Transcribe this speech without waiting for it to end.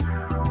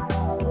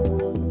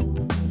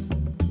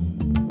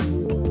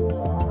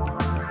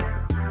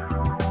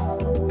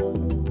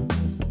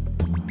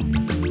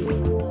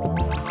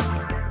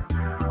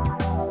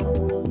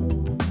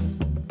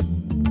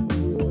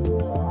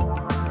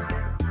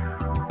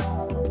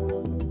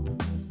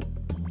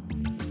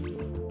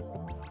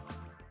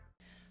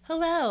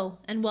Hello,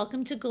 and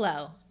welcome to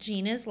Glow,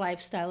 Gina's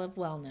Lifestyle of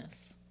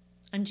Wellness.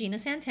 I'm Gina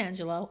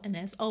Santangelo, and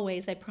as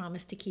always, I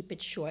promise to keep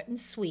it short and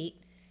sweet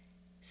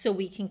so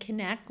we can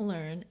connect,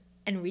 learn,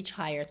 and reach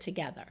higher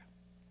together.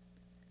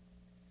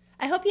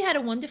 I hope you had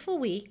a wonderful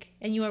week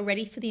and you are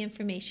ready for the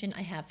information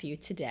I have for you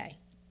today.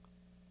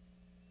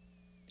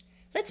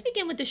 Let's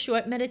begin with a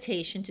short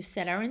meditation to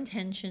set our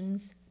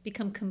intentions,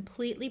 become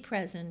completely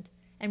present,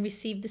 and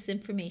receive this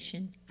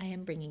information I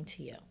am bringing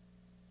to you.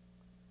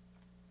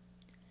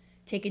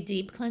 Take a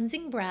deep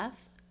cleansing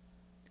breath.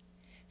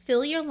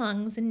 Fill your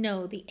lungs and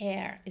know the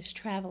air is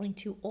traveling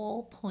to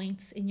all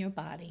points in your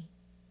body.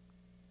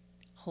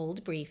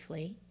 Hold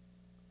briefly.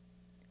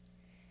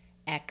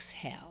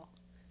 Exhale.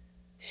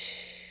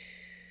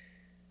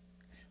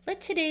 Let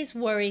today's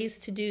worries,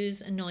 to-dos,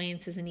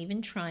 annoyances, and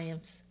even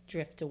triumphs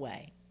drift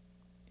away.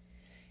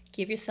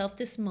 Give yourself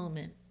this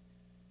moment.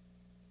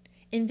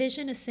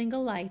 Envision a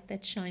single light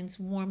that shines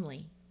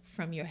warmly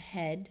from your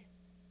head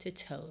to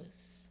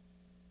toes.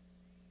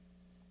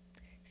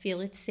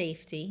 Feel its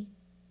safety,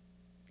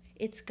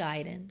 its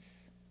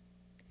guidance,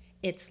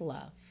 its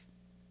love.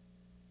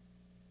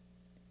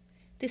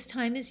 This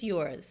time is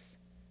yours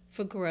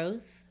for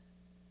growth,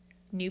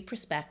 new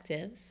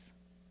perspectives,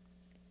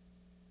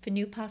 for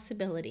new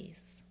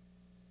possibilities.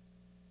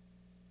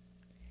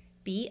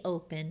 Be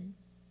open,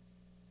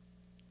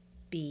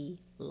 be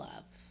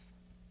love.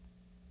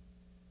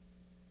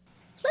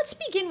 Let's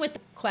begin with the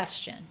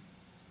question,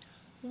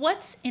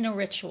 what's in a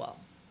ritual?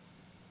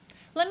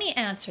 Let me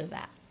answer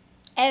that.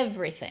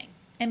 Everything.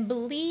 And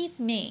believe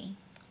me,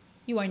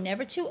 you are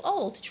never too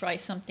old to try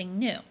something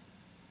new.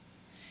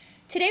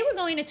 Today we're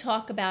going to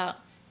talk about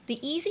the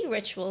easy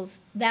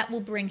rituals that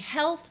will bring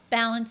health,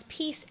 balance,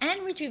 peace,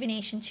 and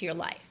rejuvenation to your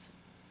life.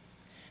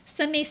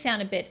 Some may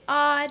sound a bit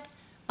odd,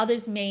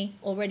 others may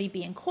already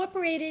be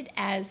incorporated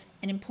as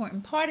an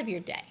important part of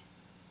your day.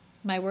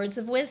 My words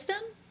of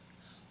wisdom?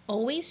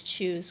 Always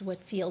choose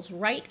what feels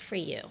right for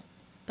you,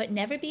 but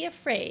never be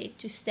afraid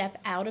to step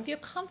out of your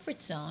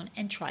comfort zone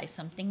and try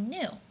something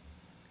new.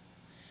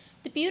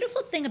 The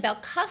beautiful thing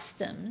about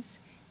customs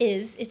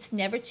is it's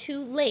never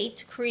too late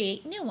to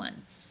create new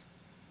ones.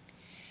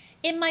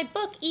 In my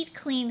book, Eat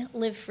Clean,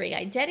 Live Free,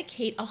 I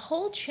dedicate a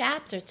whole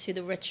chapter to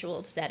the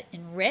rituals that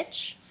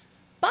enrich,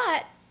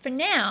 but for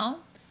now,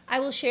 I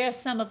will share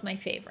some of my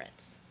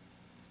favorites.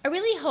 I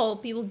really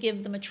hope you will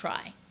give them a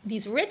try.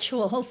 These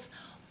rituals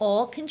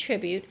all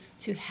contribute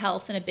to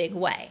health in a big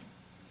way.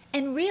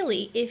 And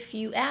really, if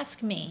you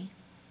ask me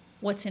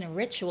what's in a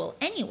ritual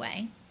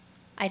anyway,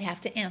 I'd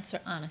have to answer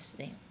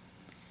honestly,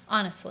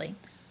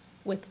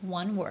 with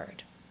one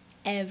word,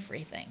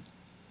 everything.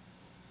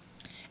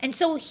 And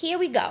so here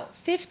we go,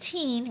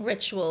 15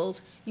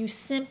 rituals you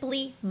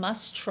simply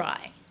must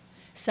try.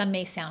 Some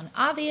may sound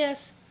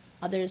obvious,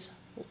 others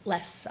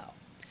less so.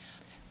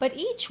 But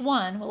each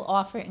one will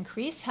offer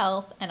increased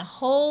health and a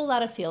whole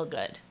lot of feel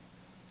good.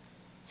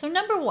 So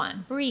number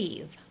 1,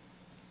 breathe.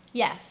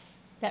 Yes.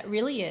 That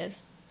really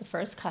is the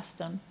first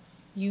custom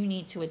you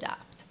need to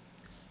adopt.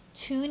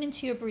 Tune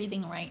into your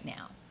breathing right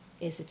now.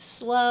 Is it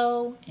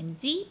slow and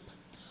deep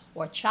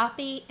or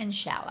choppy and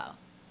shallow?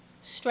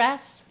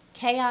 Stress,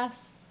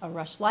 chaos, a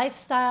rushed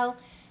lifestyle,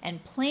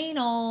 and plain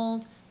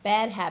old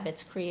bad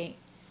habits create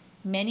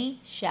many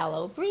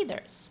shallow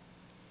breathers.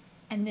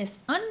 And this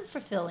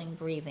unfulfilling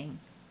breathing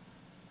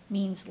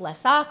means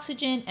less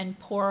oxygen and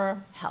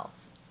poorer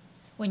health.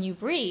 When you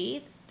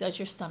breathe, does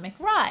your stomach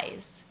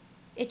rise?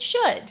 It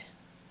should.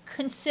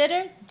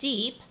 Consider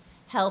deep,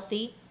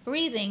 healthy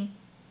breathing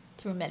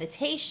through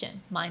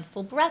meditation,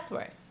 mindful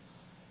breathwork,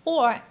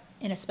 or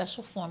in a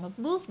special form of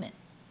movement,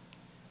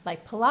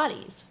 like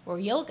Pilates or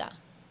yoga.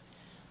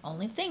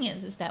 Only thing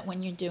is that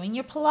when you're doing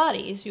your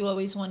Pilates, you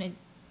always want to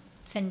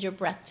send your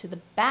breath to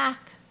the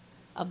back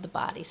of the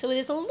body. So it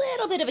is a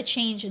little bit of a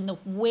change in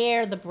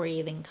where the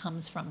breathing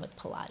comes from with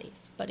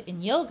Pilates. But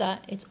in yoga,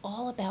 it's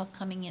all about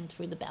coming in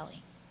through the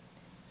belly.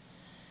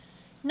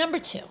 Number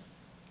 2.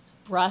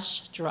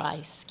 Brush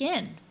dry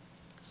skin.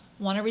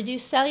 Want to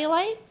reduce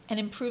cellulite and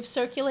improve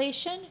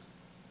circulation?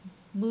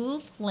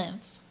 Move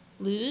lymph,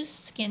 lose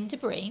skin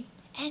debris,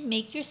 and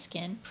make your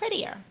skin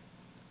prettier.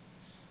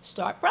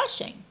 Start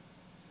brushing.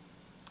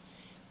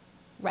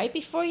 Right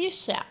before you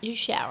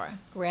shower,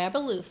 grab a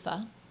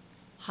loofah,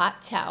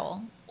 hot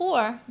towel,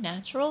 or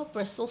natural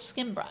bristle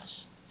skin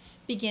brush.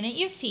 Begin at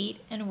your feet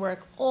and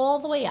work all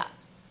the way up.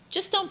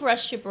 Just don't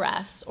brush your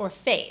breasts or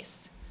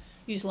face.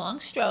 Use long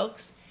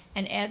strokes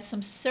and add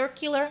some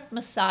circular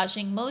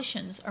massaging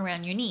motions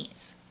around your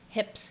knees,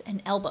 hips, and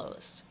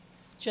elbows.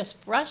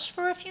 Just brush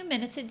for a few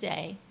minutes a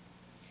day,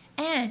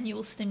 and you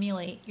will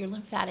stimulate your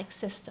lymphatic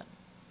system.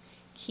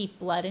 Keep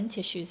blood and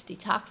tissues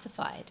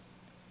detoxified.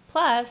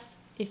 Plus,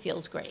 it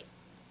feels great.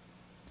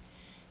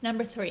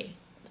 Number 3,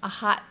 a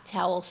hot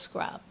towel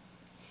scrub.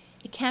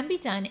 It can be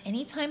done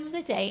any time of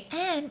the day,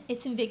 and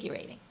it's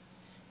invigorating.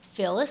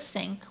 Fill a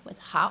sink with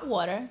hot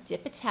water,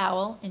 dip a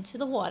towel into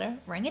the water,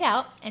 wring it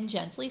out, and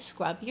gently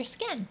scrub your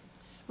skin.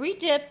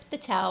 Redip the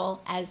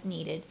towel as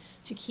needed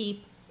to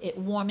keep it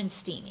warm and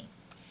steamy.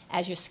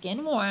 As your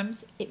skin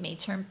warms, it may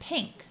turn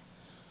pink,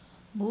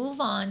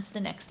 Move on to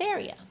the next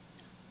area.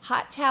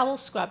 Hot towel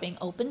scrubbing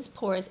opens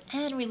pores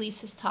and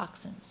releases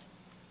toxins.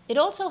 It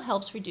also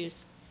helps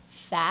reduce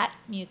fat,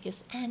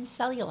 mucus, and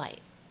cellulite.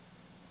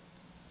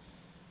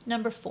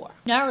 Number 4,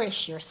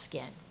 nourish your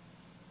skin.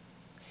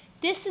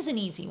 This is an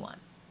easy one.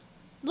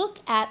 Look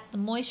at the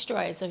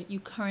moisturizer you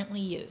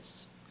currently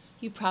use.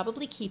 You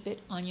probably keep it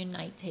on your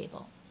night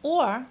table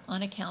or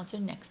on a counter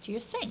next to your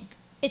sink.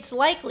 It's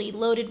likely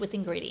loaded with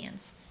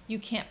ingredients you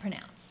can't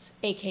pronounce,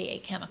 aka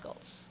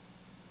chemicals.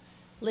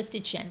 Lift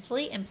it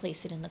gently and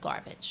place it in the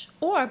garbage.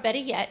 Or better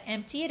yet,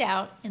 empty it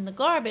out in the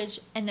garbage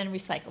and then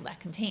recycle that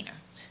container.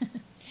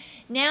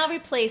 Now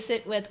replace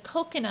it with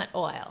coconut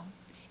oil.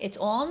 It's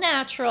all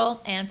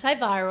natural,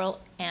 antiviral,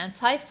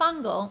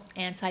 antifungal,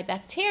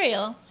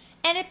 antibacterial,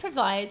 and it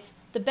provides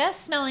the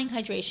best smelling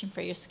hydration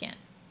for your skin.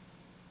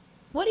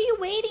 What are you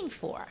waiting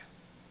for?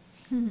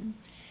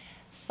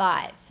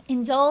 5,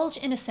 indulge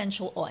in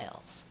essential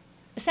oils.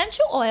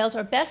 Essential oils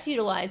are best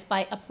utilized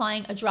by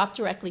applying a drop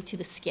directly to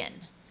the skin,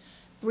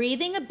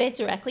 breathing a bit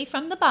directly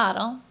from the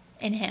bottle,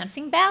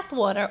 enhancing bath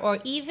water, or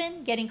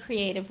even getting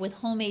creative with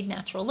homemade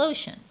natural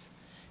lotions.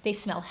 They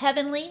smell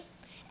heavenly,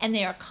 and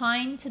they are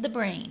kind to the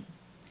brain,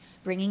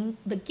 bringing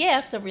the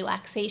gift of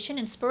relaxation,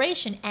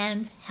 inspiration,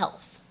 and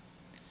health.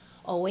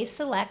 Always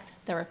select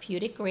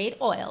therapeutic grade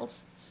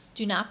oils.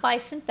 Do not buy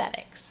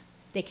synthetics.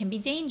 They can be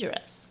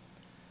dangerous.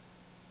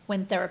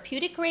 When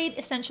therapeutic grade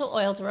essential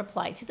oils are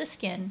applied to the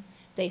skin,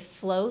 they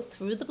flow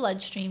through the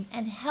bloodstream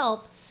and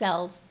help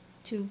cells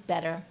to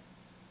better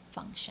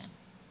function.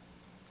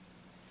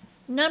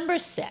 Number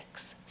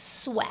 6,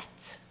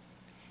 sweat.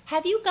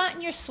 Have you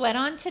gotten your sweat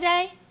on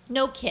today?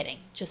 No kidding.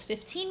 Just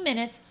 15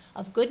 minutes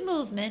of good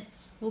movement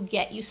will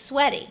get you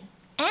sweaty.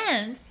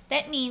 And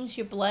that means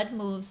your blood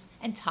moves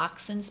and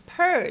toxins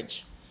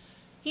purge.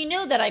 You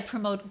know that I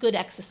promote good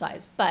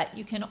exercise, but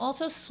you can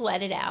also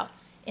sweat it out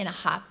in a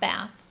hot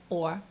bath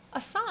or a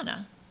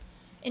sauna.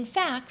 In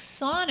fact,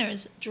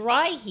 saunas'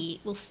 dry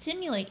heat will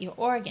stimulate your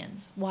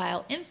organs,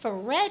 while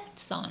infrared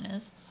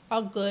saunas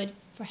are good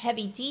for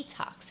heavy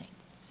detoxing.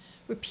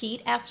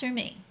 Repeat after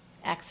me.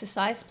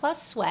 Exercise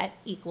plus sweat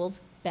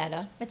equals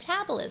better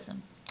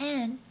metabolism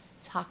and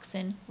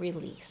toxin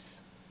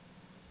release.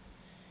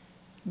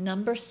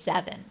 Number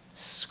 7,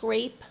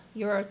 scrape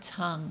your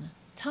tongue.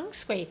 Tongue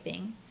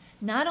scraping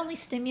not only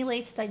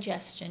stimulates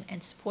digestion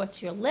and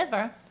supports your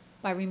liver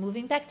by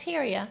removing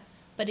bacteria,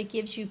 but it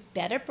gives you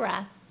better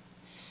breath.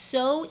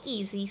 So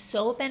easy,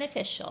 so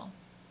beneficial.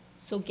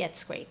 So get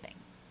scraping.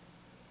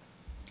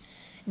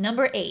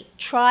 Number 8,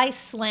 try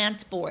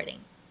slant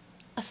boarding.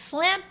 A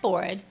slant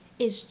board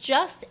is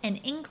just an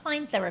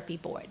incline therapy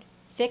board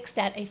fixed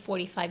at a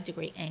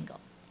 45-degree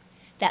angle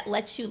that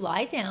lets you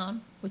lie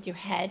down with your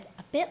head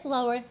a bit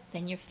lower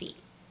than your feet.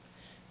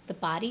 The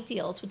body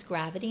deals with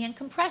gravity and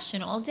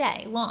compression all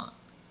day long.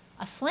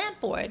 A slant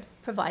board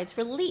provides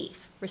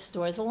relief,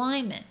 restores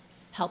alignment,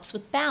 helps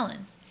with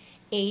balance,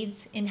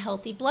 aids in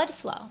healthy blood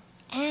flow,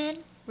 and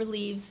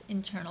relieves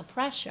internal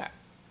pressure.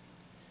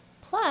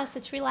 Plus,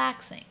 it's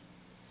relaxing.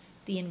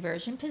 The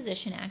inversion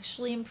position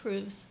actually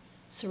improves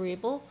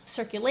cerebral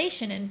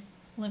circulation and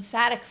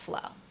lymphatic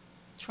flow.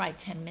 Try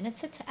 10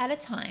 minutes at a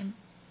time,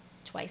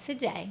 twice a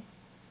day.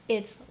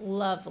 It's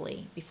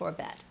lovely before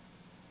bed.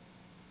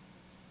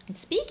 And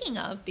speaking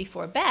of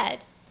before bed,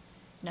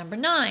 number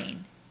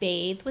 9,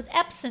 bathe with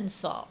Epsom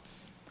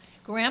salts.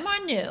 Grandma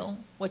knew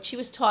what she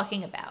was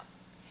talking about.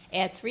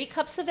 Add 3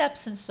 cups of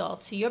Epsom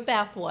salt to your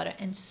bath water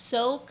and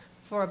soak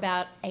for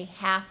about a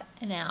half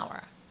an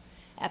hour.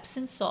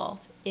 Epsom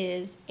salt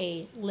is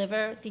a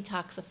liver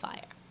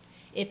detoxifier.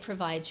 It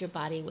provides your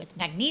body with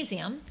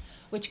magnesium,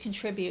 which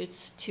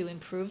contributes to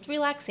improved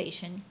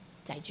relaxation,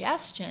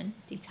 digestion,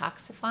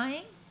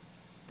 detoxifying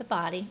the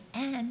body,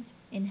 and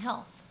in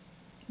health.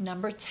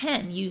 Number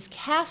 10, use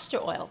castor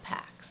oil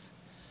packs.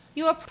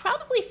 You are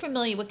probably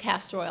familiar with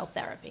castor oil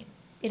therapy.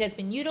 It has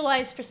been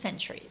utilized for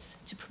centuries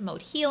to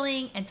promote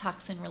healing and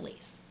toxin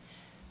release.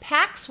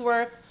 Packs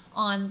work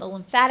on the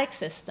lymphatic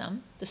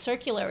system, the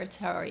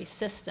circulatory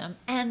system,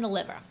 and the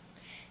liver.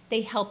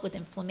 They help with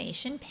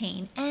inflammation,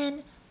 pain,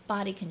 and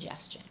body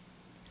congestion.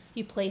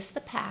 You place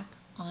the pack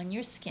on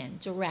your skin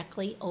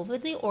directly over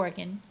the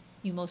organ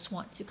you most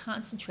want to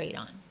concentrate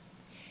on.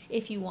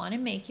 If you want to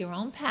make your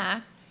own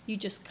pack, you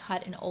just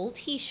cut an old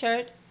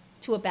t-shirt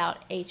to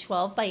about a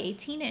 12 by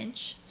 18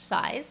 inch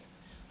size,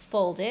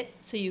 fold it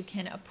so you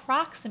can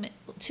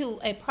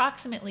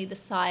approximately the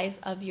size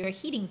of your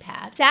heating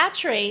pad.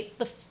 Saturate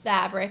the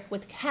fabric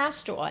with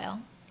castor oil.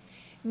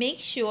 Make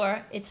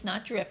sure it's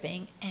not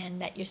dripping and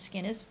that your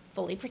skin is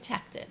fully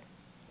protected.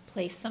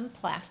 Place some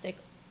plastic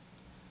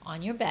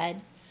on your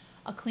bed.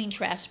 A clean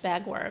trash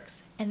bag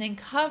works, and then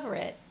cover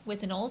it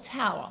with an old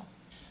towel.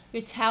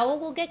 Your towel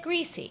will get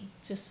greasy,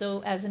 just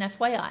so as an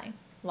FYI.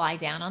 Lie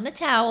down on the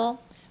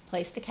towel,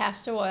 place the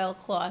castor oil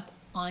cloth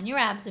on your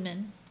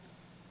abdomen,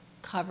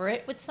 cover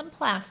it with some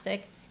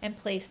plastic, and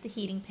place the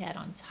heating pad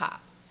on top.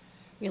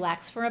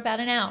 Relax for about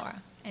an hour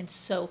and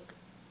soak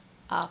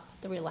up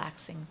the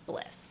relaxing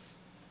bliss.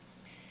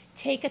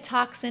 Take a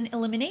toxin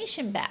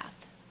elimination bath.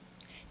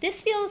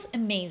 This feels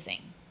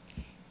amazing.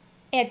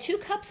 Add 2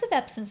 cups of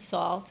Epsom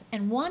salt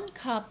and 1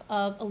 cup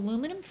of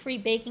aluminum-free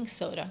baking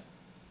soda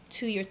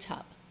to your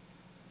tub.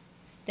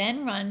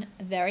 Then run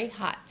very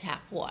hot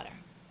tap water.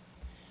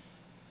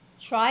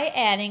 Try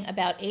adding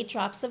about 8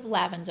 drops of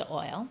lavender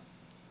oil.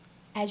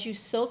 As you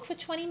soak for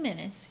 20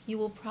 minutes, you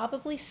will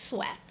probably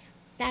sweat.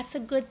 That's a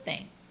good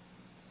thing.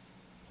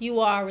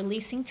 You are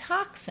releasing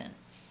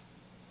toxins.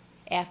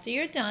 After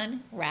you're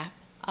done, wrap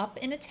up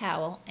in a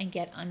towel and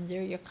get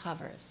under your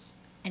covers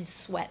and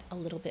sweat a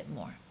little bit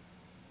more.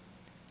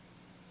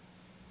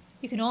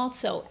 You can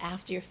also,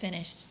 after you're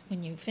finished,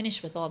 when you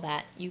finish with all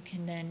that, you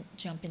can then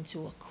jump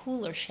into a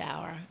cooler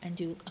shower and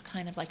do a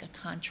kind of like a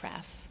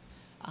contrast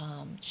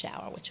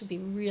shower, which will be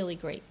really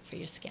great for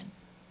your skin.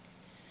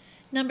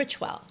 Number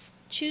 12,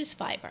 choose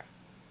fiber.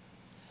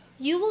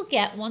 You will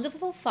get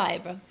wonderful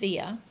fiber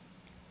via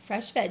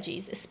fresh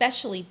veggies,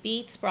 especially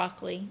beets,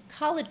 broccoli,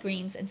 collard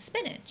greens, and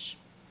spinach,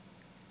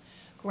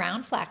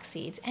 ground flax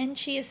seeds, and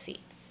chia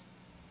seeds.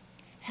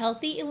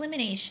 Healthy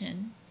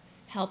elimination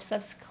helps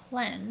us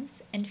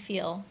cleanse and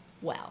feel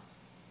well.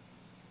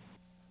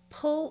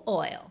 Pull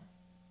oil.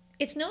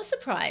 It's no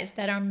surprise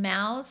that our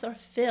mouths are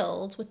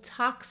filled with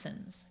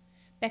toxins,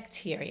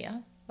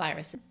 bacteria,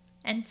 viruses,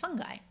 and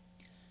fungi.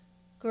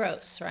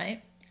 Gross,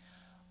 right?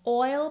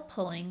 Oil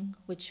pulling,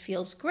 which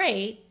feels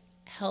great,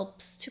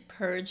 helps to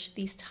purge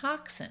these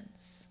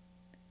toxins.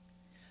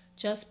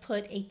 Just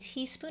put a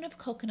teaspoon of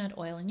coconut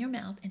oil in your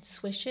mouth and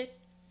swish it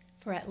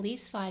for at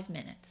least 5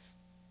 minutes.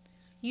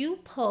 You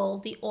pull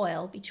the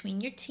oil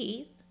between your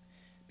teeth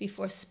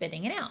before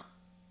spitting it out.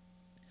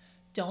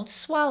 Don't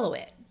swallow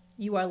it.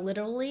 You are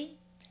literally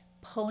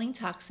pulling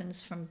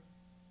toxins from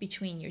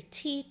between your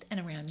teeth and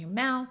around your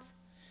mouth.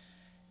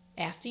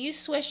 After you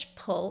swish,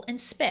 pull,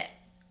 and spit.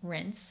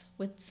 Rinse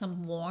with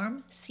some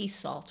warm sea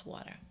salt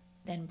water.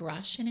 Then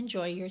brush and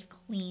enjoy your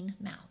clean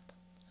mouth.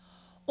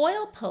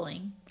 Oil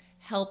pulling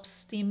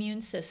helps the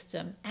immune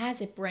system as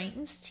it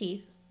brightens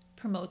teeth,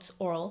 promotes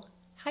oral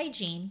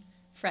hygiene,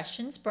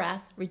 freshens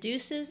breath,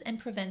 reduces and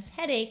prevents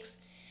headaches,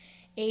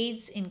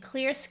 aids in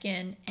clear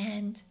skin,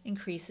 and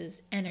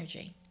increases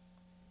energy.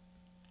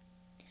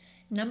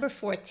 Number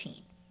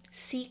 14,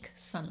 seek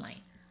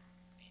sunlight.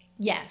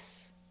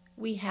 Yes,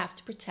 we have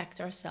to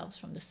protect ourselves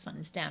from the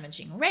sun's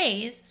damaging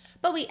rays,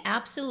 but we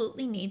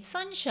absolutely need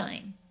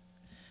sunshine.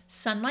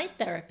 Sunlight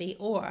therapy,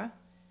 or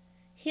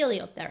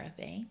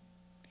heliotherapy,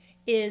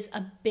 is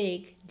a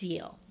big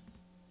deal.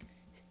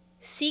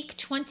 Seek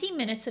 20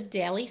 minutes of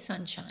daily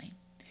sunshine.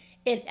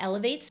 It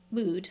elevates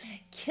mood,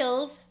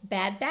 kills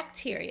bad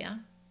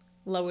bacteria,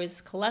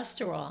 lowers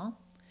cholesterol,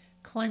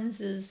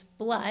 cleanses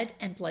blood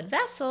and blood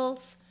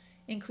vessels,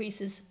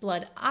 increases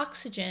blood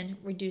oxygen,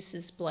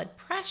 reduces blood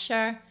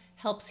pressure,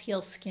 helps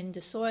heal skin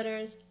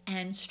disorders,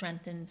 and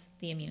strengthens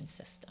the immune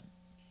system.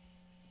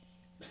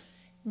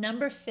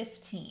 Number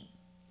 15,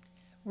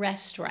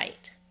 rest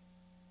right.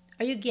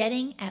 Are you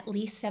getting at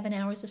least 7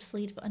 hours of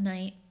sleep a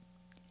night?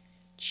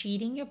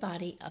 Cheating your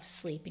body of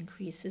sleep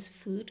increases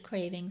food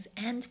cravings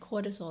and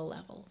cortisol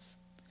levels.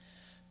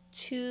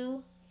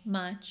 Too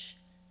much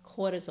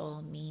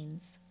cortisol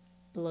means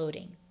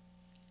bloating,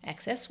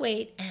 excess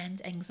weight,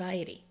 and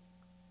anxiety.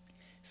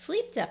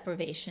 Sleep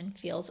deprivation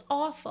feels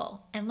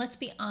awful, and let's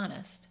be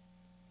honest,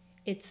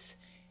 it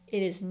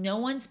is no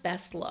one's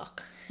best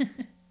look.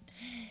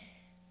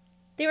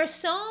 There are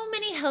so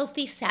many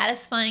healthy,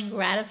 satisfying,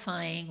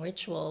 gratifying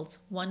rituals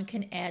one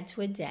can add to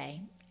a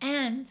day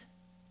and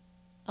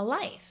a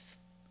life.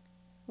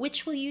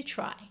 Which will you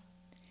try?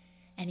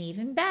 And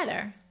even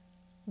better,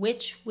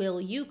 which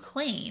will you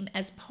claim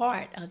as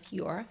part of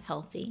your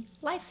healthy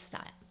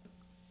lifestyle?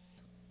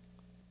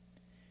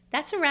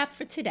 That's a wrap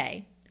for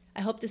today.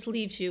 I hope this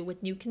leaves you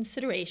with new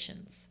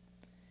considerations.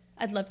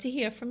 I'd love to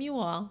hear from you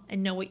all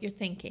and know what you're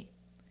thinking.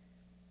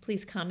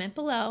 Please comment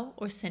below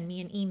or send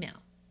me an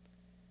email.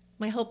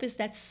 My hope is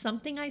that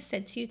something I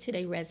said to you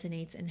today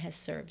resonates and has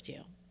served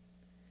you.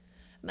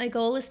 My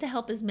goal is to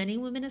help as many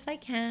women as I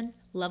can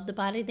love the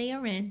body they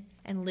are in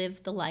and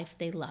live the life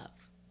they love.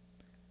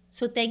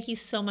 So thank you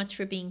so much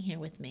for being here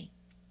with me.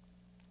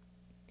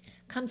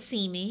 Come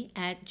see me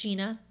at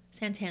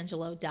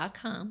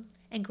GinaSantangelo.com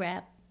and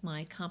grab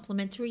my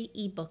complimentary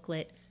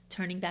e-booklet,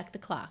 Turning Back the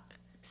Clock,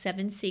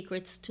 7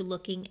 Secrets to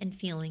Looking and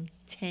Feeling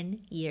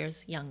 10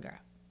 Years Younger.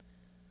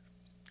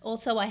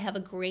 Also, I have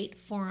a great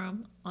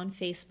forum on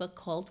Facebook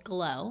called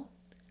Glow.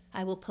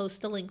 I will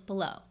post the link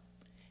below.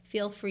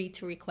 Feel free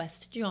to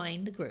request to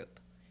join the group.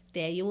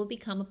 There you will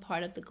become a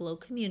part of the Glow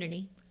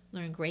community,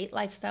 learn great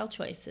lifestyle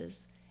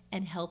choices,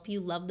 and help you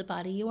love the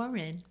body you are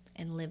in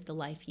and live the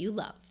life you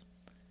love.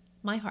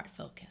 My heart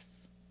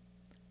focus.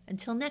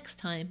 Until next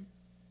time,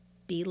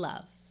 be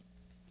love.